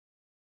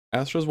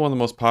Astra is one of the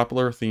most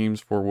popular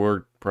themes for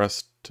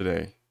WordPress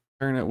today.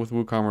 Pairing it with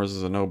WooCommerce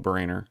is a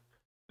no-brainer.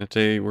 And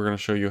today we're going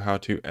to show you how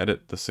to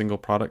edit the single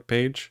product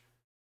page.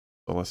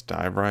 So let's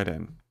dive right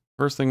in.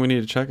 First thing we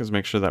need to check is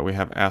make sure that we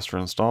have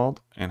Astra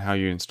installed, and how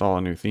you install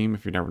a new theme.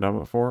 If you've never done it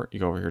before, you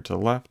go over here to the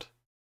left,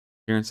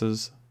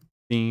 Appearances,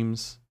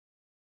 Themes,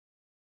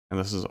 and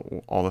this is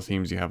all the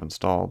themes you have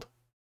installed.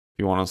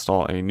 If you want to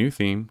install a new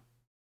theme,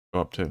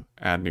 go up to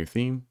Add New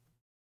Theme.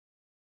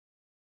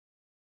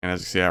 And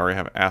as you see, I already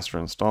have Astra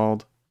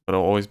installed, but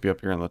it'll always be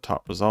up here in the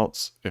top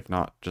results. If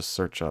not, just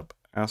search up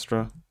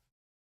Astra,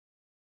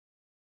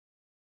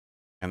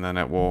 and then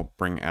it will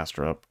bring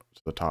Astra up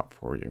to the top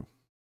for you.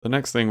 The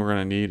next thing we're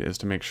going to need is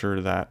to make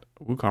sure that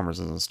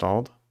WooCommerce is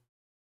installed.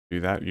 To do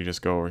that, you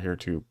just go over here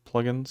to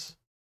Plugins,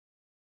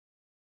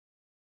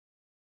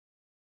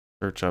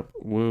 search up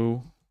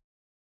Woo.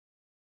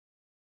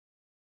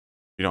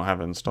 If you don't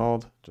have it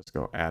installed, just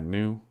go Add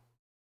New.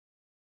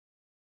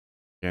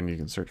 Again, you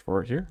can search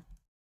for it here.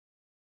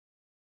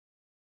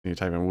 You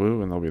type in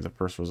Woo, and there'll be the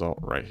first result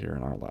right here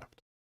on our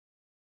left.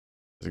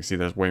 As you can see,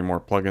 there's way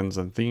more plugins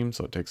than themes,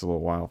 so it takes a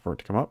little while for it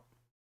to come up.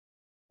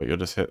 But you'll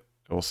just hit,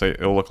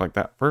 it'll look like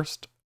that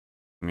first,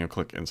 and you'll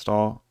click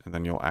install, and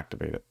then you'll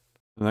activate it.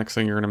 The next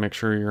thing you're going to make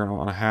sure you're going to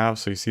want to have,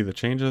 so you see the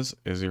changes,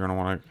 is you're going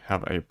to want to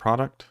have a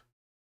product.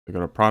 So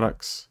go to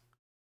products.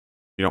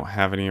 If you don't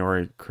have any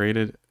already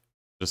created,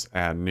 just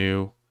add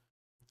new,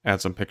 add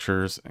some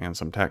pictures and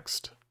some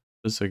text,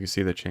 just so you can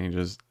see the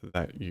changes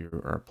that you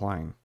are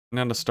applying.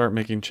 Now to start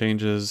making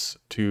changes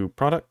to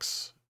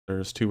products,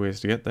 there's two ways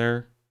to get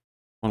there.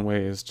 One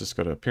way is just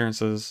go to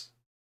Appearances,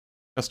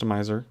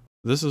 Customizer.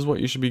 This is what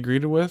you should be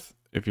greeted with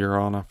if you're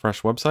on a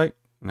fresh website.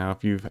 Now,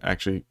 if you've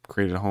actually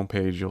created a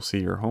homepage, you'll see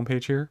your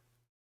homepage here.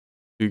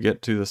 To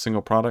get to the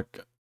single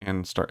product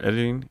and start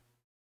editing,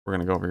 we're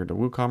going to go over here to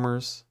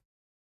WooCommerce,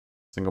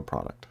 single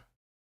product.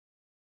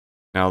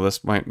 Now,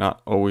 this might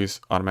not always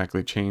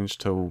automatically change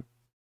to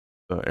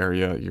the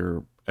area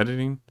you're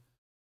editing.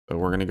 So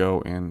we're going to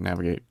go and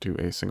navigate to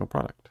a single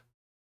product.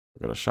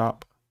 Go to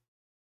Shop.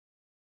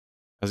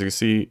 As you can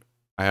see,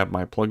 I have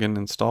my plugin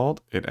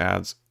installed. It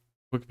adds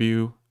quick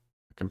view,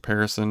 a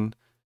comparison,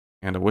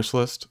 and a wish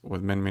list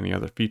with many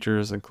other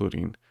features,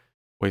 including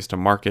ways to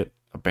market,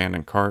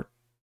 abandoned cart.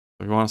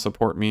 If you want to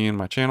support me and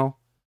my channel,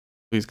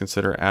 please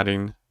consider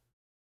adding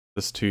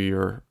this to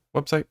your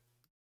website.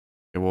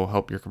 It will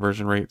help your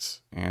conversion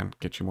rates and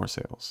get you more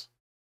sales.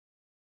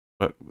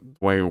 But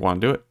the way you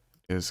want to do it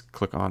is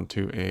click on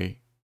to a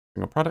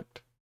single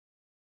product.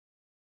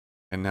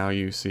 And now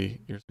you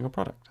see your single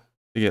product.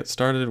 To get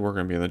started, we're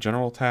going to be in the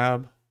General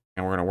tab,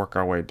 and we're going to work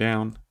our way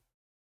down.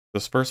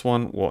 This first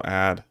one will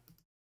add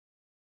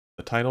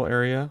the title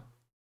area.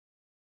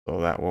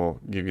 So that will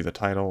give you the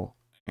title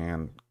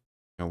and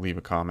leave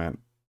a comment,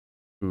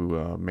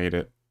 who made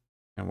it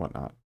and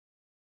whatnot.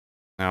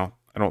 Now,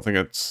 I don't think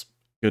it's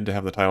good to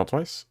have the title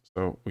twice,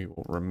 so we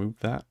will remove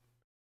that.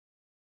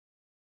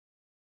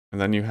 And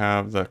then you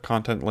have the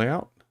content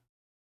layout.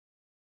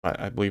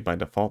 I believe by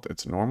default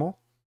it's normal.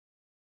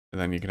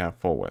 And then you can have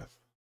full width.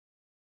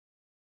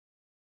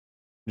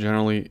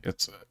 Generally,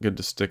 it's good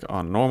to stick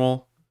on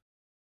normal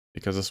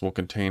because this will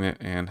contain it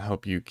and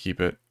help you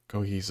keep it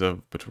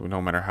cohesive between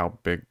no matter how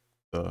big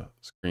the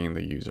screen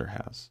the user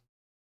has.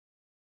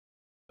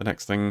 The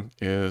next thing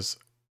is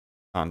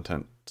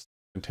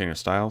container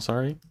style,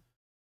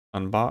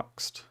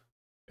 Unboxed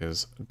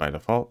is by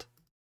default,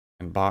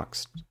 and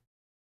boxed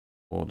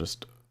will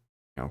just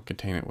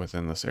contain it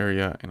within this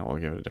area, and it will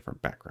give it a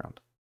different background.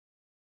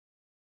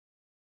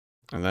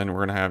 And then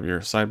we're going to have your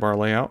sidebar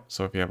layout.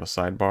 So if you have a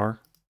sidebar,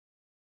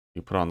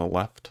 you put on the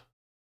left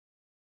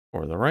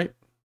or the right.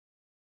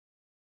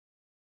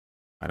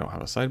 I don't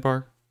have a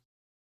sidebar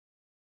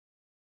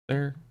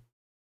there.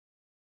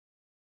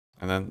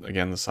 And then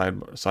again, the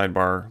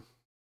sidebar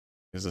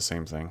is the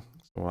same thing.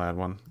 So we'll add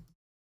one.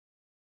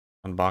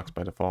 Unbox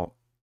by default,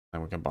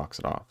 and we can box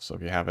it off. So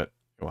if you have it,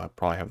 it will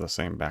probably have the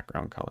same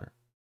background color.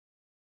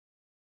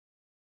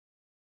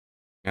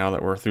 Now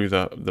that we're through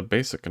the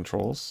basic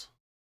controls,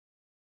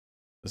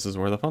 this is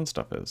where the fun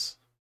stuff is.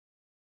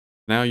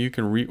 Now you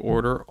can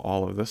reorder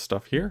all of this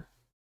stuff here.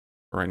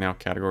 Right now,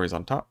 categories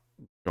on top.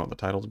 You want the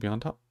title to be on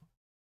top.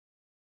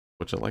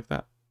 Switch it like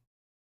that.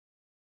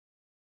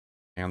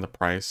 And the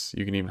price.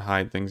 You can even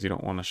hide things you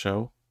don't want to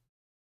show.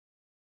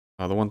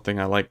 The one thing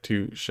I like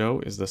to show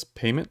is this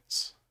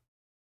payments.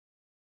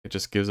 It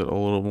just gives it a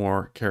little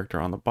more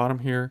character on the bottom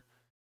here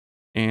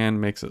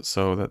and makes it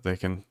so that they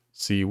can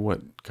see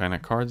what kind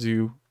of cards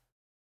you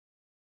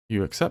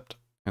accept.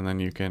 And then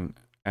you can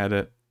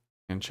edit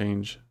and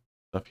change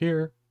stuff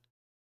here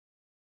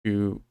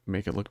to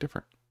make it look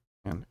different.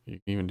 And you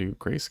can even do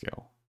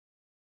grayscale.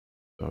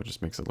 So it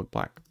just makes it look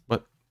black.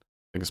 But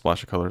I think a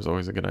splash of color is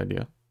always a good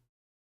idea.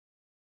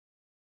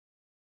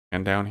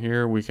 And down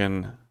here we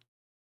can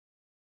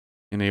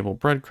enable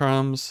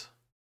breadcrumbs,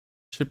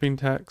 shipping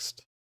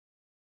text.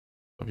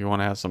 If you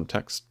want to have some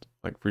text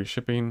like free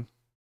shipping,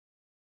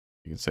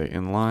 you can say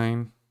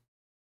inline,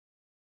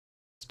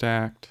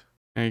 stacked.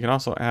 And you can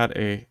also add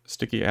a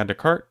sticky add to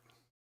cart.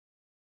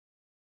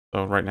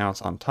 So right now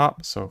it's on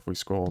top. So if we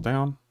scroll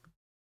down,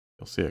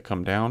 you'll see it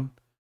come down.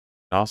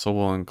 It also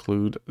will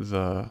include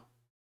the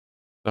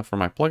stuff for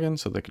my plugin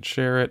so they could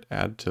share it,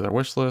 add to their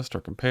wish list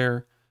or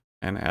compare,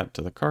 and add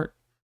to the cart.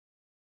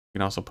 You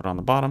can also put it on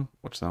the bottom,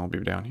 which then will be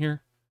down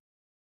here.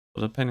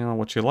 So depending on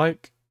what you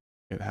like,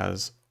 it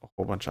has a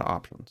whole bunch of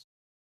options.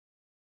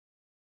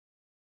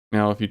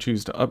 Now, if you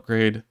choose to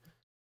upgrade,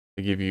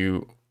 they give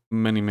you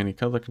many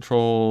color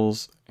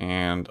controls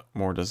and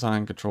more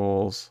design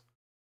controls.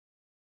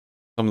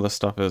 Some of the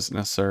stuff is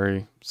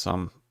necessary,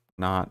 some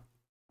not.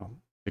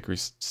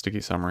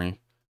 Sticky summary.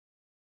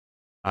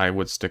 I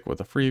would stick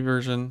with a free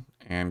version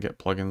and get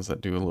plugins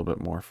that do a little bit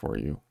more for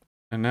you.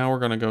 And now we're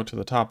going to go to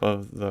the top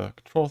of the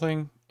control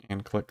thing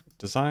and click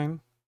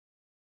design.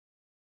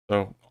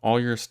 So all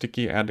your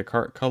sticky add to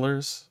cart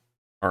colors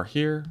are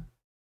here.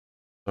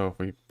 So if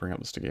we bring up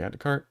the sticky add to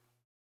cart,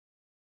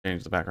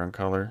 change the background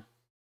color,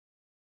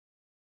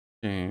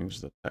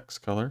 change the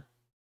text color,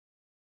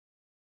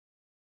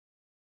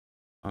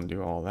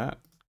 undo all that,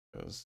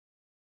 because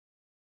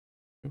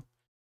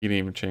you can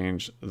even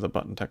change the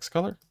button text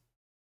color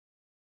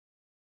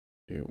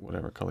to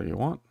whatever color you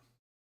want.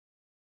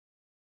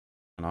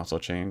 And also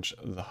change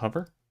the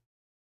hover.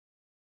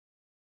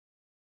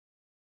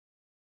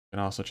 You can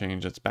also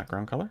change its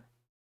background color.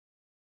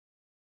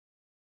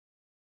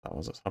 That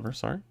was its hover,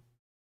 sorry.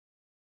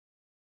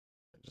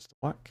 Just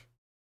black.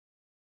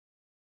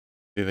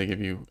 See, they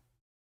give you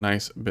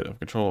nice bit of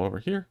control over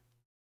here.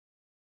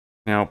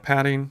 Now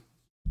padding,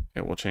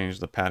 it will change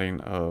the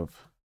padding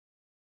of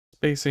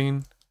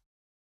spacing.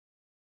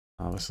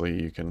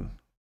 Obviously you can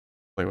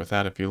play with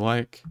that if you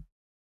like,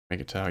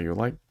 make it to how you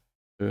like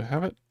to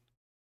have it.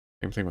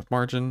 Same thing with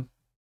margin.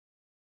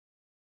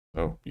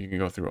 So you can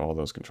go through all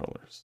those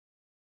controllers.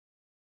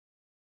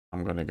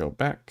 I'm going to go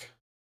back.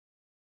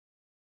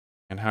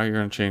 And how you're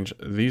going to change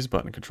these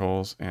button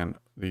controls and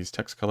these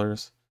text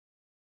colors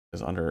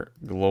is under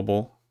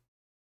global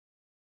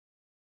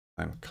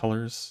and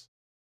colors.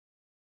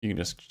 You can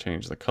just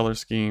change the color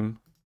scheme,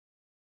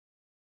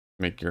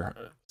 make your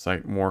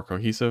site more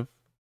cohesive.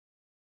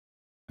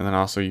 And then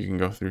also you can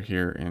go through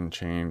here and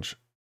change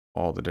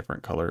all the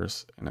different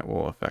colors and it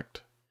will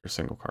affect your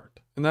single cart.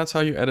 And that's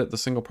how you edit the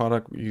single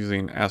product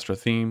using Astra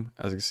theme.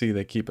 As you can see,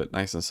 they keep it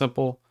nice and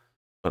simple,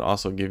 but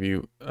also give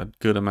you a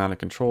good amount of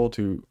control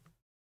to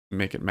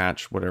make it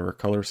match whatever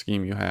color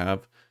scheme you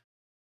have.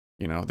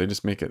 You know, they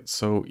just make it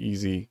so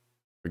easy,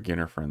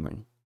 beginner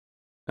friendly.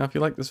 Now, if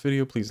you like this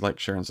video, please like,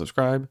 share, and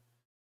subscribe,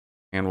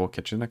 and we'll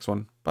catch you in the next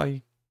one.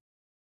 Bye.